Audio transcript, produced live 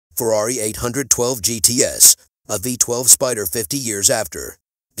Ferrari 812 GTS, a V12 Spider 50 years after.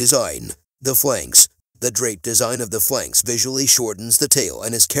 Design. The flanks. The draped design of the flanks visually shortens the tail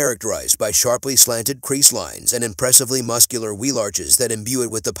and is characterized by sharply slanted crease lines and impressively muscular wheel arches that imbue it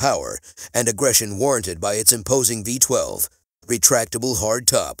with the power and aggression warranted by its imposing V12. Retractable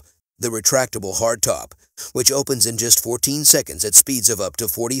hardtop. The retractable hardtop, which opens in just 14 seconds at speeds of up to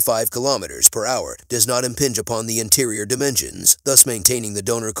 45 km per hour, does not impinge upon the interior dimensions, thus maintaining the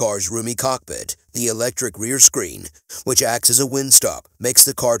donor car's roomy cockpit. The electric rear screen, which acts as a windstop, makes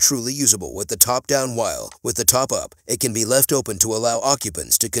the car truly usable with the top down, while, with the top up, it can be left open to allow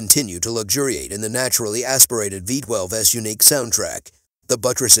occupants to continue to luxuriate in the naturally aspirated V12's unique soundtrack. The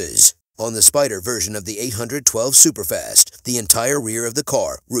buttresses. On the Spider version of the 812 Superfast, the entire rear of the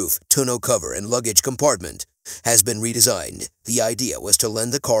car, roof, tonneau cover, and luggage compartment has been redesigned. The idea was to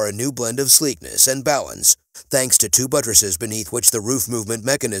lend the car a new blend of sleekness and balance, thanks to two buttresses beneath which the roof movement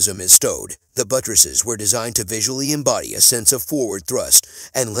mechanism is stowed. The buttresses were designed to visually embody a sense of forward thrust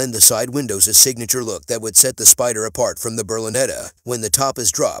and lend the side windows a signature look that would set the Spider apart from the Berlinetta. When the top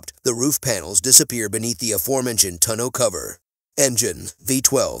is dropped, the roof panels disappear beneath the aforementioned tonneau cover. Engine,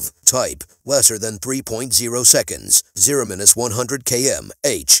 V12, type, lesser than 3.0 seconds, 0-100 km,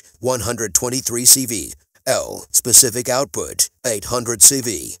 H, 123 CV, L, specific output, 800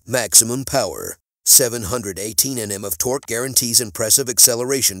 CV, maximum power, 718 Nm of torque guarantees impressive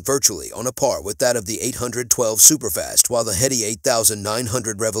acceleration virtually on a par with that of the 812 Superfast, while the heady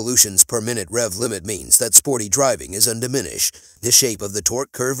 8,900 revolutions per minute rev limit means that sporty driving is undiminished. The shape of the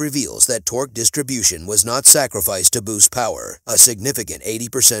torque curve reveals that torque distribution was not sacrificed to boost power. A significant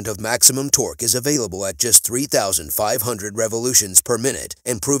 80% of maximum torque is available at just 3,500 revolutions per minute,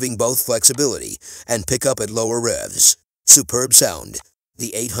 improving both flexibility and pickup at lower revs. Superb sound.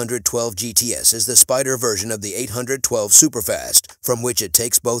 The 812 GTS is the Spider version of the 812 Superfast, from which it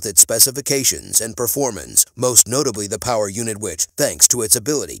takes both its specifications and performance, most notably the power unit which, thanks to its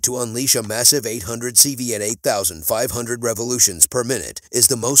ability to unleash a massive 800 CV at 8,500 revolutions per minute, is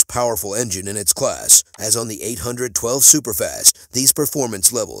the most powerful engine in its class. As on the 812 Superfast, these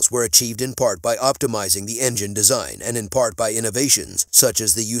performance levels were achieved in part by optimizing the engine design and in part by innovations, such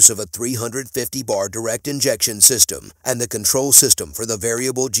as the use of a 350-bar direct injection system and the control system for the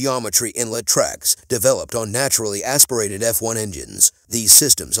variable geometry inlet tracks developed on naturally aspirated F1 engines. These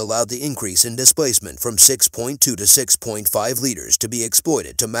systems allowed the increase in displacement from 6.2 to 6.5 liters to be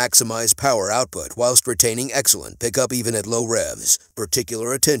exploited to maximize power output whilst retaining excellent pickup even at low revs.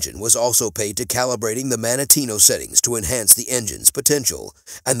 Particular attention was also paid to calibrating the Manettino settings to enhance the engine's potential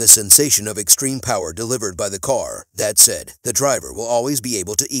and the sensation of extreme power delivered by the car. That said, the driver will always be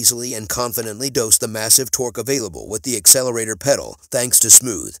able to easily and confidently dose the massive torque available with the accelerator pedal, thanks to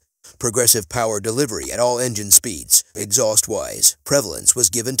smooth, progressive power delivery at all engine speeds. Exhaust-wise, prevalence was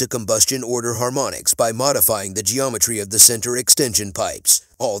given to combustion order harmonics by modifying the geometry of the center extension pipes.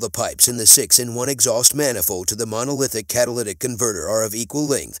 All the pipes in the 6-in-1 exhaust manifold to the monolithic catalytic converter are of equal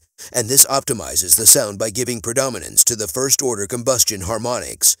length, and this optimizes the sound by giving predominance to the first-order combustion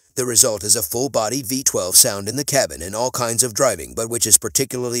harmonics. The result is a full-bodied V12 sound in the cabin in all kinds of driving, but which is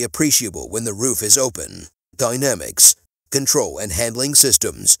particularly appreciable when the roof is open. Dynamics. Control and handling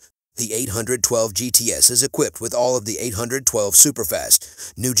systems. The 812 GTS is equipped with all of the 812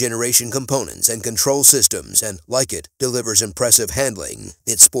 Superfast, new generation components and control systems and, like it, delivers impressive handling.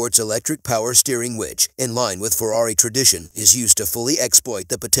 It sports electric power steering which, in line with Ferrari tradition, is used to fully exploit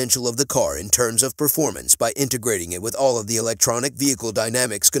the potential of the car in terms of performance by integrating it with all of the electronic vehicle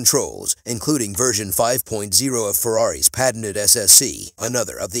dynamics controls, including version 5.0 of Ferrari's patented SSC.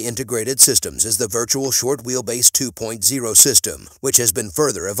 Another of the integrated systems is the virtual short wheelbase 2.0 system, which has been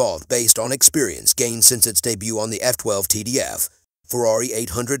further evolved based on experience gained since its debut on the F12 TDF. Ferrari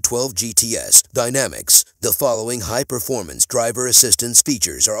 812 GTS Dynamics. The following high-performance driver assistance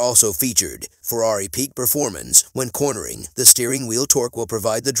features are also featured. Ferrari Peak Performance. When cornering, the steering wheel torque will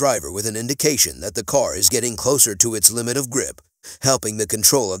provide the driver with an indication that the car is getting closer to its limit of grip, helping the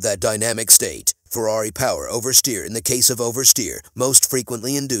control of that dynamic state. Ferrari Power Oversteer. In the case of oversteer, most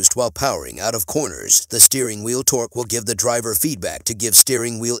frequently induced while powering out of corners, the steering wheel torque will give the driver feedback to give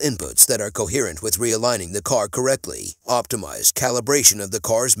steering wheel inputs that are coherent with realigning the car correctly. Optimized calibration of the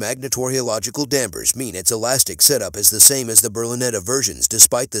car's magnetorheological dampers mean its elastic setup is the same as the Berlinetta versions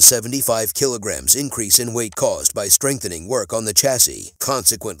despite the 75 kilograms increase in weight caused by strengthening work on the chassis.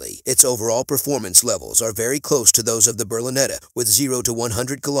 Consequently, its overall performance levels are very close to those of the Berlinetta, with 0 to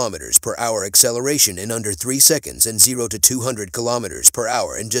 100 kilometers per hour acceleration in under 3 seconds and 0 to 200 kilometers per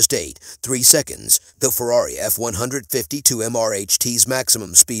hour in just 3 seconds. The Ferrari F152 MRHT's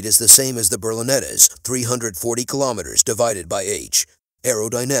maximum speed is the same as the Berlinetta's, 340 kilometers divided by h.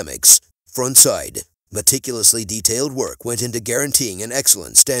 Aerodynamics. Front side. Meticulously detailed work went into guaranteeing an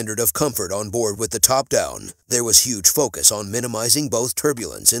excellent standard of comfort on board with the top down. There was huge focus on minimizing both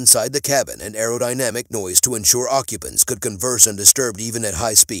turbulence inside the cabin and aerodynamic noise to ensure occupants could converse undisturbed even at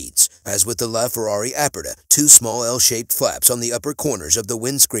high speeds. As with the LaFerrari Aperta, two small L-shaped flaps on the upper corners of the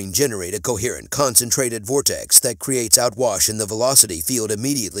windscreen generate a coherent, concentrated vortex that creates outwash in the velocity field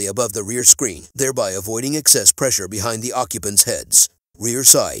immediately above the rear screen, thereby avoiding excess pressure behind the occupants' heads. Rear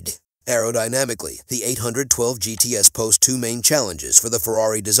side. Aerodynamically, the 812 GTS posed two main challenges for the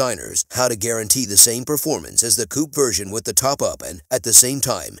Ferrari designers: how to guarantee the same performance as the coupe version with the top up and, at the same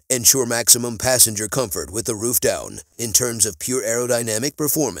time, ensure maximum passenger comfort with the roof down. In terms of pure aerodynamic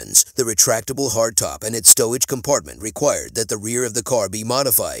performance, the retractable hardtop and its stowage compartment required that the rear of the car be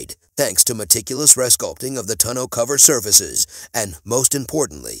modified, thanks to meticulous resculpting of the tonneau cover surfaces, and, most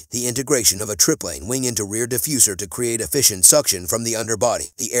importantly, the integration of a triplane wing into rear diffuser to create efficient suction from the underbody.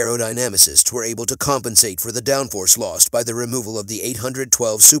 The aerodynamicists were able to compensate for the downforce lost by the removal of the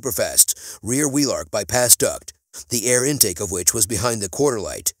 812 superfast rear wheel arc bypass duct, the air intake of which was behind the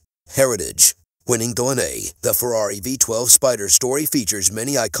quarterlight. Heritage. Winning Delaunay, the Ferrari V12 Spider story features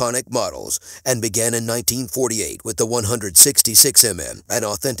many iconic models and began in 1948 with the 166mm, an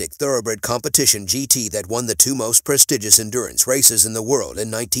authentic thoroughbred competition GT that won the two most prestigious endurance races in the world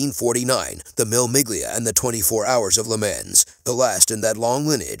in 1949, the Mille Miglia and the 24 Hours of Le Mans. The last in that long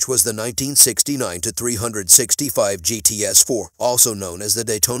lineage was the 1969-365 GTS4, also known as the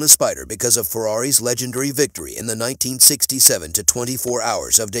Daytona Spider because of Ferrari's legendary victory in the 1967-24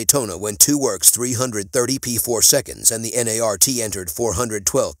 Hours of Daytona when two works 330p 4 seconds and the NART entered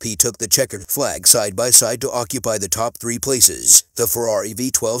 412p took the checkered flag side by side to occupy the top three places. The Ferrari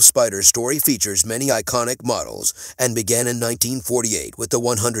V12 Spider story features many iconic models and began in 1948 with the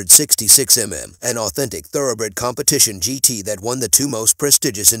 166mm, an authentic thoroughbred competition GT that won the two most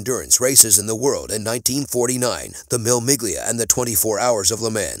prestigious endurance races in the world in 1949, the Mille Miglia and the 24 Hours of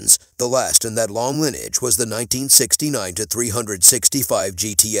Le Mans. The last in that long lineage was the 1969-365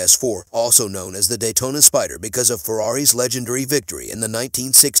 GTS4, also known as the Daytona Spider because of Ferrari's legendary victory in the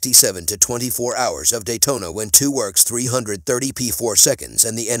 1967-24 Hours of Daytona when two works 330p 4 seconds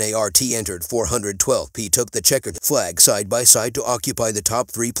and the NART entered 412p took the checkered flag side by side to occupy the top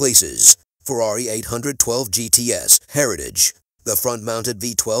three places. Ferrari 812 GTS Heritage. The front-mounted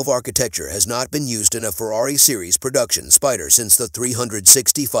V12 architecture has not been used in a Ferrari series production Spider since the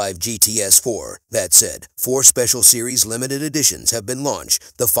 365 GTS4. That said, 4 special series limited editions have been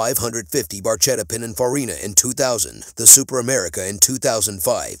launched: the 550 Barchetta Pininfarina in 2000, the Super America in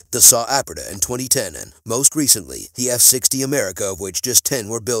 2005, the SA Aperta in 2010, and, most recently, the F60 America, of which just 10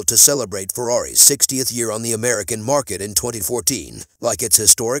 were built to celebrate Ferrari's 60th year on the American market in 2014. Like its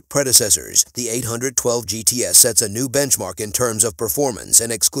historic predecessors, the 812 GTS sets a new benchmark in terms of performance and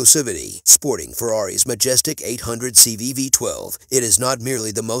exclusivity. Sporting Ferrari's majestic 800 CV V12, it is not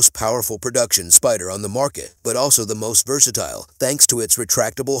merely the most powerful production Spider on the market, but also the most versatile, thanks to its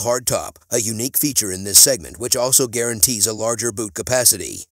retractable hardtop, a unique feature in this segment which also guarantees a larger boot capacity.